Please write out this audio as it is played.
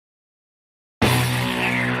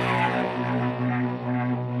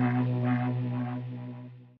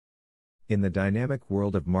In the dynamic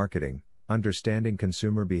world of marketing, understanding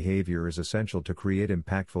consumer behavior is essential to create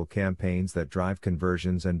impactful campaigns that drive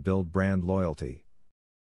conversions and build brand loyalty.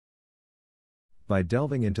 By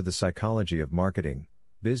delving into the psychology of marketing,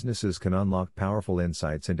 businesses can unlock powerful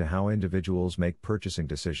insights into how individuals make purchasing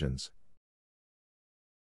decisions.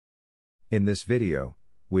 In this video,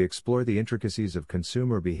 we explore the intricacies of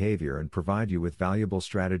consumer behavior and provide you with valuable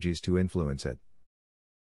strategies to influence it.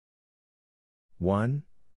 1.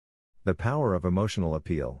 The power of emotional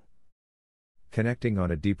appeal. Connecting on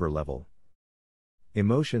a deeper level.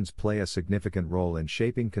 Emotions play a significant role in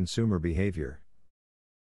shaping consumer behavior.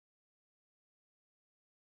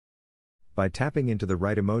 By tapping into the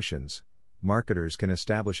right emotions, marketers can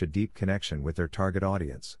establish a deep connection with their target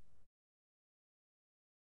audience.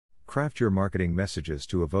 Craft your marketing messages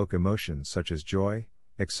to evoke emotions such as joy,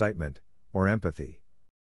 excitement, or empathy.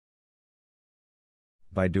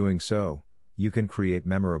 By doing so, you can create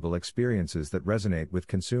memorable experiences that resonate with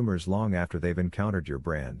consumers long after they've encountered your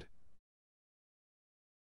brand.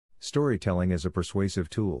 Storytelling is a persuasive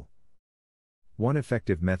tool. One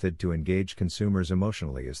effective method to engage consumers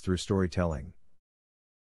emotionally is through storytelling.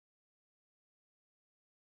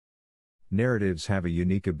 Narratives have a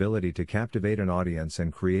unique ability to captivate an audience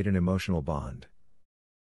and create an emotional bond.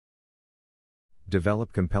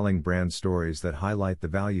 Develop compelling brand stories that highlight the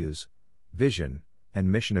values, vision,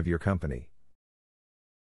 and mission of your company.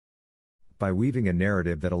 By weaving a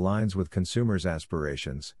narrative that aligns with consumers'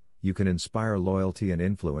 aspirations, you can inspire loyalty and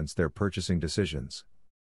influence their purchasing decisions.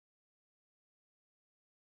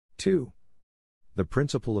 2. The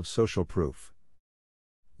principle of social proof.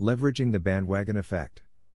 Leveraging the bandwagon effect.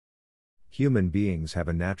 Human beings have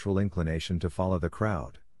a natural inclination to follow the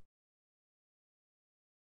crowd.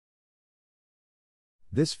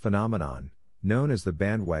 This phenomenon, known as the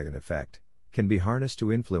bandwagon effect, can be harnessed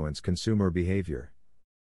to influence consumer behavior.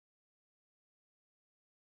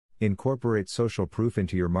 Incorporate social proof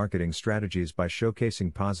into your marketing strategies by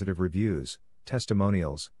showcasing positive reviews,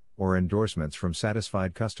 testimonials, or endorsements from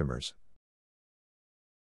satisfied customers.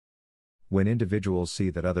 When individuals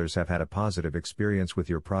see that others have had a positive experience with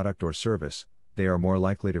your product or service, they are more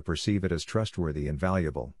likely to perceive it as trustworthy and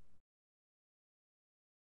valuable.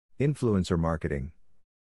 Influencer marketing.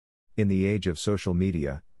 In the age of social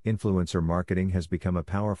media, influencer marketing has become a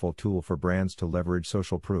powerful tool for brands to leverage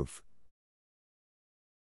social proof.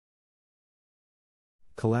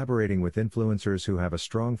 Collaborating with influencers who have a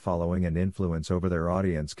strong following and influence over their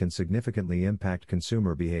audience can significantly impact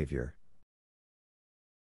consumer behavior.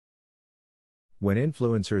 When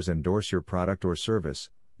influencers endorse your product or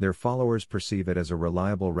service, their followers perceive it as a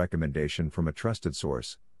reliable recommendation from a trusted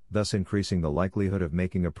source, thus increasing the likelihood of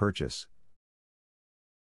making a purchase.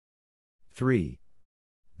 3.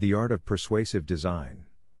 The art of persuasive design.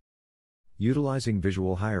 Utilizing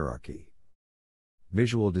visual hierarchy.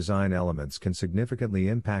 Visual design elements can significantly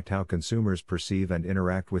impact how consumers perceive and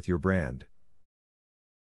interact with your brand.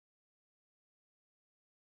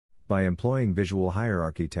 By employing visual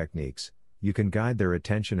hierarchy techniques, you can guide their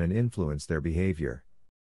attention and influence their behavior.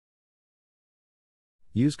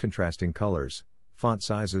 Use contrasting colors, font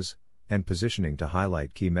sizes, and positioning to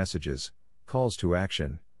highlight key messages, calls to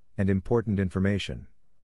action, and important information.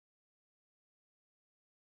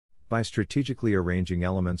 By strategically arranging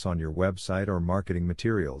elements on your website or marketing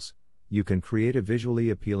materials, you can create a visually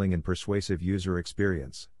appealing and persuasive user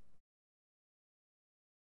experience.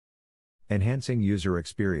 Enhancing user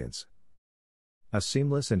experience. A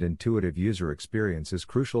seamless and intuitive user experience is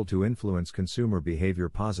crucial to influence consumer behavior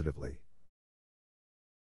positively.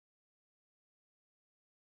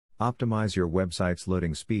 Optimize your website's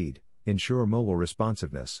loading speed, ensure mobile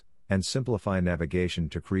responsiveness, and simplify navigation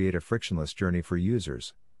to create a frictionless journey for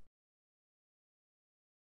users.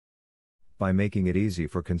 By making it easy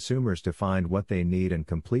for consumers to find what they need and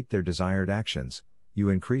complete their desired actions, you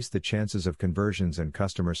increase the chances of conversions and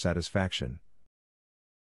customer satisfaction.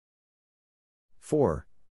 4.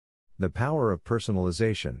 The power of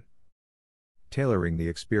personalization. Tailoring the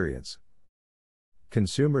experience.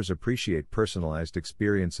 Consumers appreciate personalized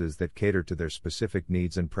experiences that cater to their specific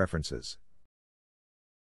needs and preferences.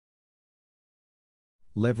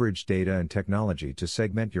 Leverage data and technology to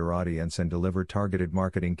segment your audience and deliver targeted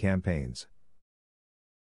marketing campaigns.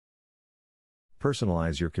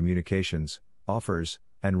 Personalize your communications, offers,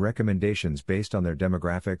 and recommendations based on their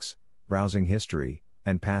demographics, browsing history,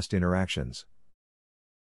 and past interactions.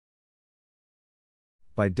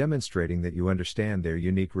 By demonstrating that you understand their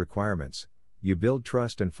unique requirements, you build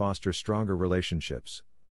trust and foster stronger relationships.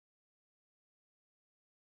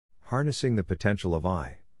 Harnessing the potential of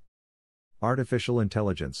AI. Artificial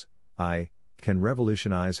intelligence, AI, can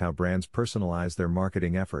revolutionize how brands personalize their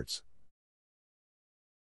marketing efforts.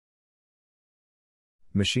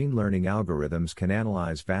 Machine learning algorithms can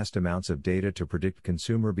analyze vast amounts of data to predict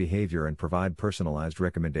consumer behavior and provide personalized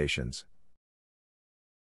recommendations.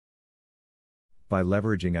 By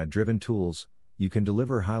leveraging ad-driven tools, you can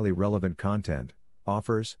deliver highly relevant content,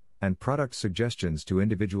 offers, and product suggestions to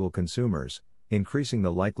individual consumers, increasing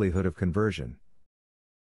the likelihood of conversion.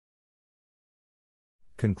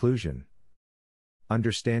 Conclusion: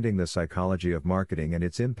 understanding the psychology of marketing and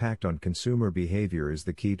its impact on consumer behavior is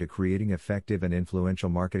the key to creating effective and influential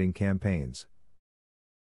marketing campaigns.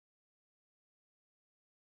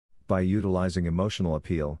 By utilizing emotional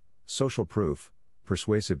appeal, social proof,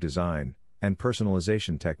 persuasive design, and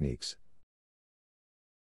personalization techniques,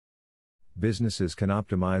 businesses can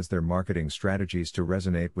optimize their marketing strategies to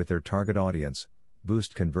resonate with their target audience,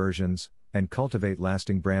 boost conversions, and cultivate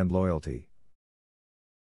lasting brand loyalty.